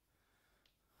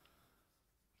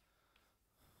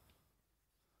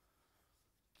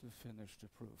finish the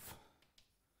proof.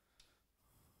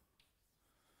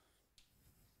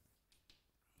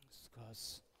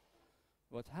 Because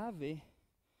what have we?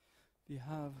 We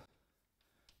have,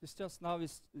 it's just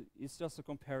a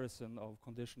comparison of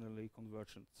conditionally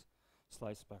convergent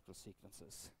slice spectral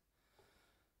sequences.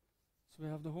 So we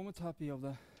have the homotopy of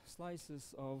the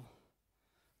slices of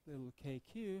little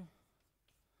kq,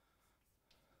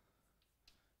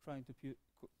 trying to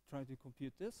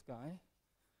compute this guy,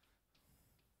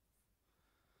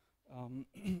 and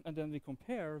then we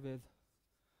compare with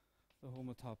the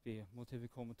homotopy, motivic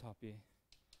homotopy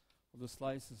of the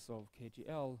slices of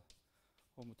KGL,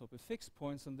 homotopy fixed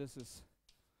points, and this is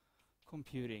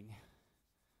computing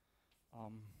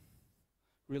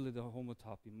really the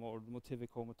homotopy, more the motivic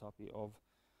homotopy of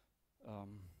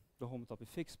the homotopy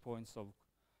fixed points of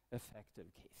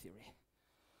effective K-theory.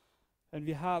 And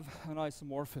we have an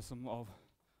isomorphism of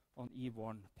on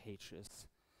E1 pages.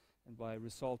 And by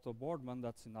result of Boardman,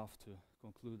 that's enough to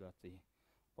conclude that the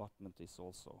abutment is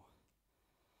also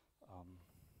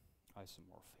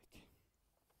isomorphic.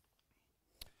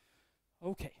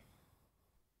 Okay.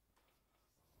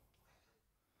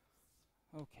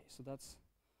 Okay, so that's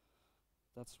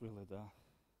really the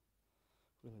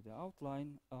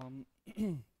outline.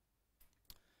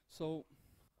 So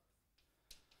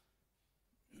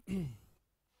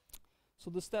so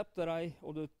the steps that I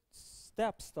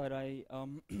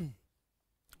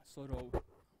sort of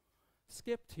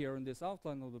skipped here in this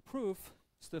outline of the proof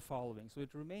is the following. So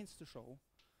it remains to show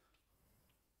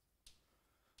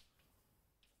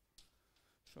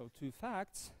two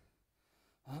facts.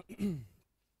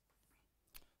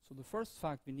 So the first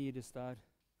fact we need is that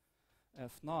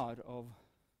F naught of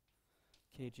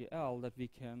KGL, that we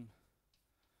can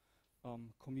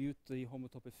commute the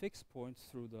homotopy fixed point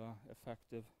through the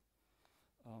effective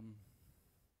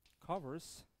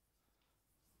covers.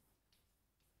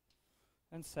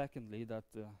 And secondly, that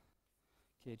the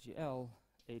KGL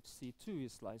HC2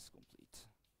 is slice complete.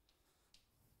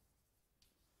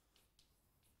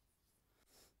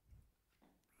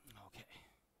 Okay.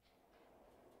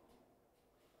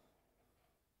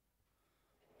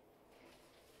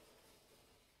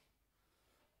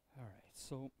 All right,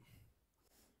 so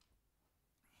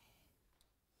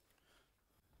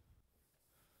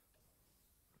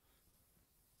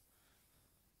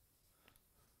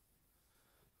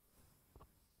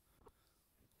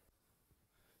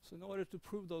in order to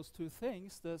prove those two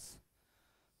things, this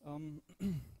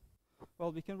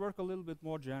well, we can work a little bit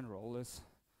more general. This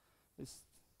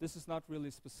is not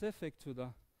really specific to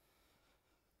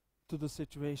the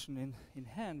situation in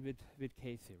hand with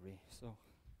K-theory.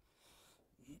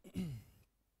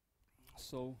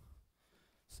 So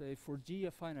say for G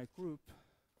a finite group,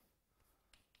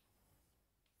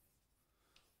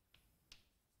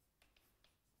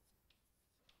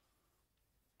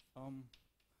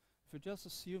 if we're just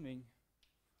assuming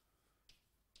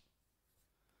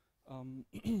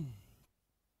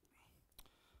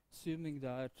assuming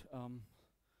that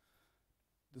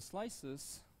the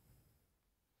slices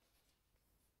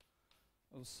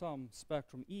of some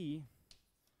spectrum E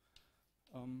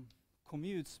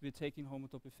commutes with taking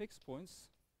homotopy fixed points,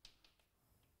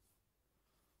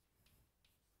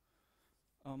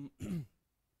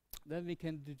 then we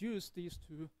can deduce these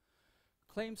two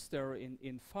claims there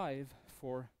in 5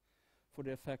 for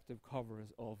the effective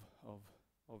covers of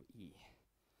E.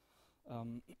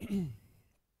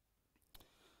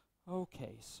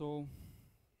 Okay, so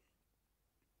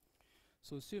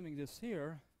assuming this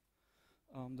here,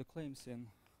 the claims in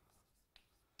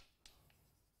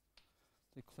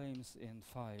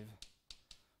 5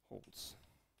 holds.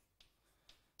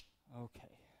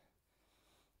 Okay.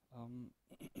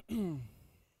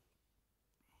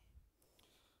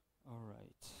 All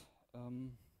right.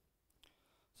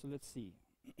 So let's see.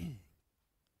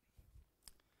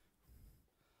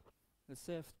 Let's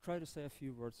try to say a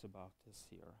few words about this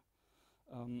here.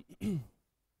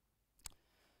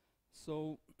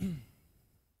 So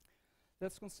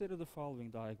let's consider the following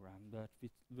diagram, that we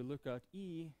look at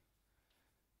E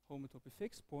homotopy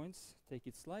fixed points, take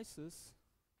its slices,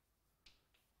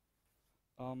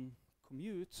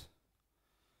 commute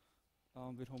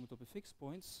with homotopy fixed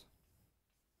points,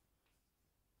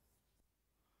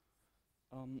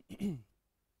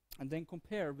 and then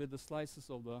compare with the slices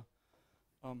of the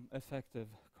effective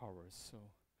covers. So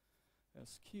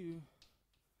SQ,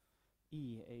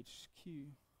 E, HQ,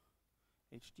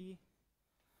 HD,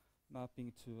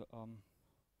 mapping to,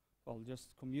 well, just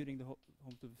commuting the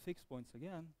homotopy fixed points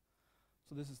again.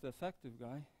 So this is the effective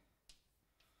guy,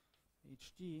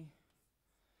 HD.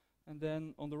 And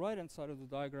then on the right-hand side of the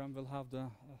diagram, we'll have the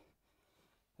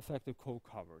effective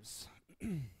co-covers.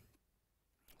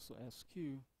 So SQ,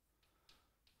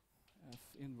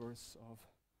 F inverse of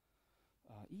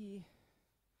E,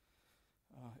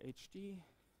 HD,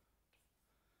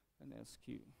 and SQ,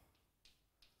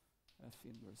 F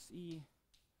inverse E,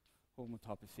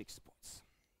 homotopy fixed points.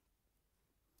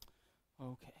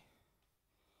 Okay.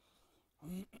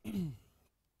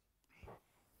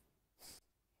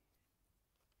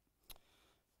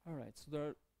 All right, so there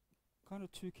are kind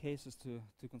of two cases to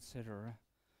consider.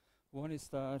 One is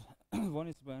that one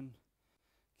is when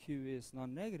Q is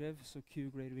non-negative, so Q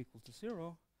greater or equal to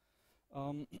 0.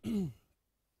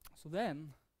 So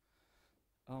then,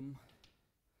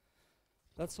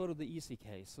 that's sort of the easy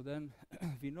case. So then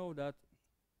we know that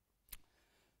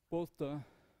both the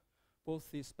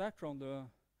spectra on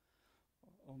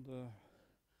the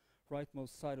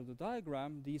rightmost side of the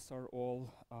diagram, these are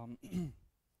all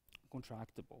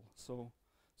contractible. So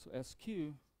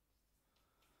SQ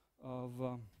of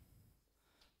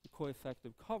the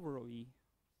coeffective cover of E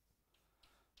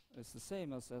is the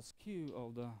same as SQ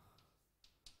of the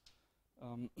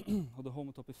of the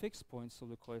homotopy fixed points of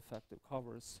the coeffective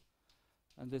covers.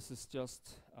 And this is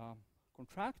just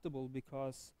contractible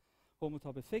because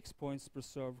homotopy fixed points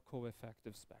preserve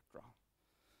coeffective spectra.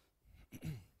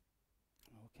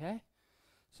 Okay,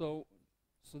 so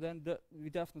then we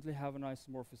definitely have an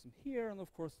isomorphism here, and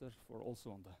of course therefore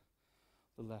also on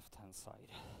the left-hand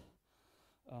side.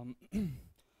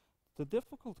 The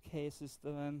difficult case is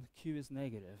when Q is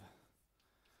negative.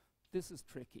 This is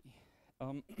tricky.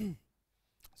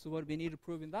 So what we need to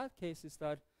prove in that case is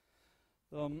that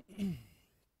the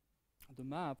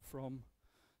map from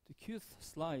the qth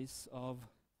slice of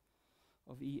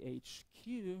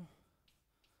EHQ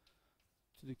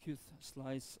to the qth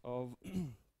slice of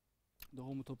the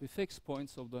homotopy fixed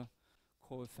points of the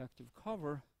coeffective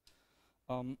cover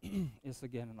is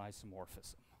again an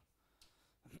isomorphism.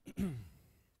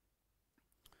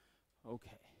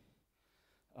 Okay.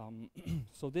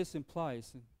 So this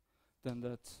implies then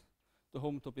that the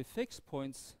homotopy fixed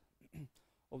points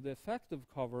of the effective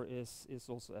cover is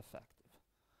also effective.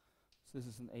 So this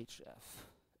is an HF,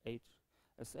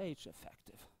 HSH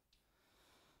effective.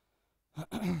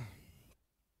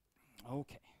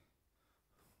 Okay.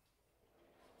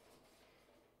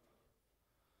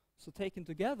 So taken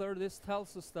together, this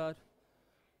tells us that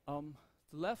the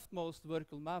leftmost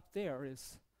vertical map there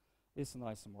is an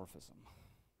isomorphism.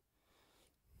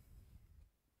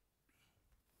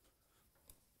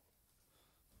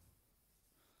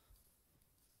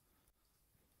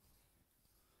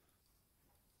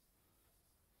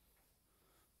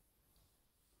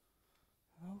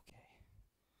 Okay.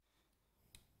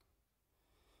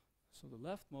 So the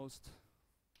leftmost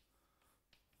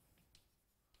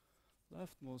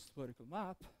vertical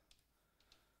map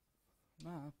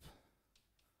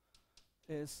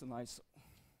is an iso.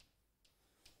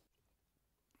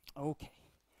 Okay.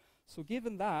 So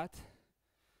given that,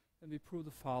 then we prove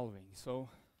the following. So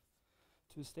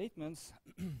two statements.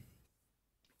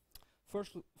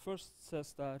 First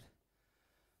says that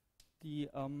the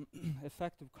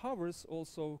effective covers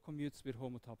also commutes with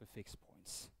homotopy fixed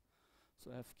points. So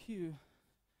FQ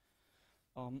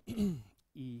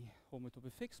E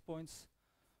homotopy fixed points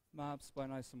maps by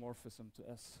an isomorphism to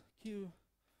SQ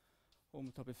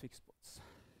homotopy fixed points.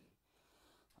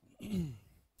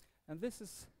 And this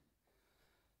is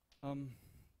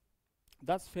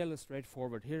that's fairly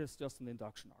straightforward. Here is just an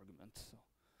induction argument. So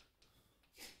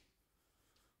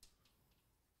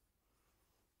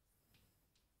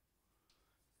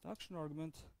induction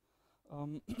argument,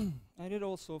 and it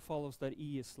also follows that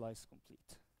E is slice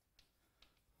complete.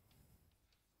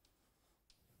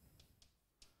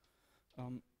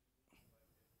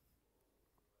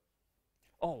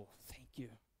 Oh, thank you.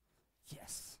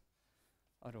 Yes.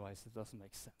 Otherwise, it doesn't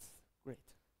make sense. Great.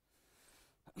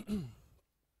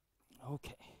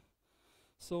 Okay.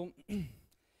 So,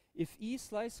 if E is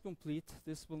slice complete,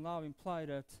 this will now imply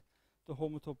that the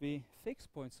homotopy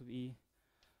fixed points of E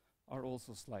are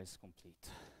also slice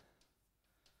complete.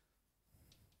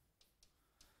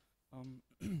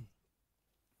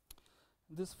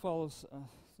 This follows,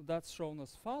 so that's shown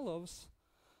as follows,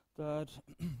 that,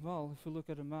 well, if you look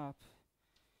at a map,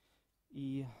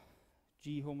 E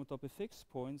G homotopy fixed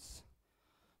points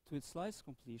to its slice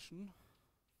completion,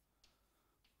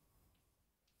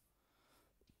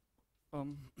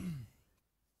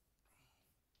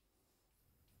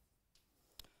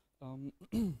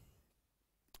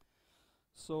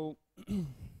 so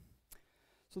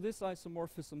this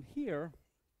isomorphism here,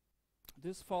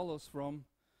 this follows from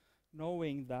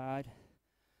knowing that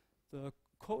the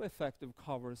coeffective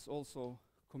covers also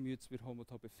commutes with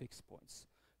homotopy fixed points,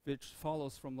 which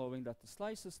follows from knowing that the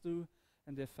slices do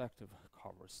and the effective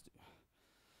covers do.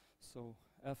 So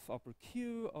F upper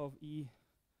Q of E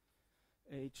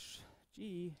H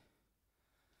G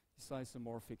is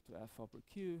isomorphic to F upper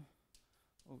Q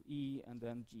of E and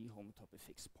then G homotopy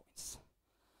fixed points.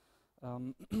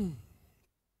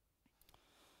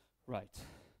 Right.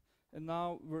 And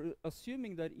now we're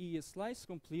assuming that E is slice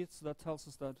complete, so that tells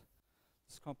us that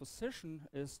this composition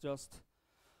is just,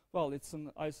 well, it's an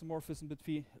isomorphism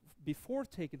before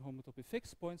taking homotopy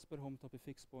fixed points, but homotopy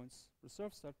fixed points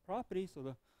preserves that property, so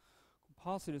the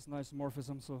composite is an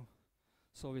isomorphism,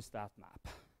 so is that map.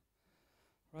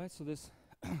 Right, so this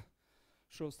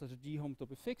shows that the G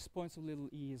homotopy fixed points of little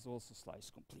e is also slice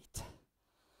complete.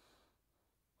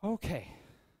 Okay,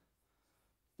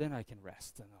 then I can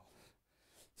rest and I'll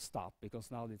stop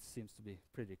because now it seems to be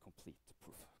pretty complete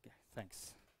proof. Okay,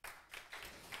 thanks.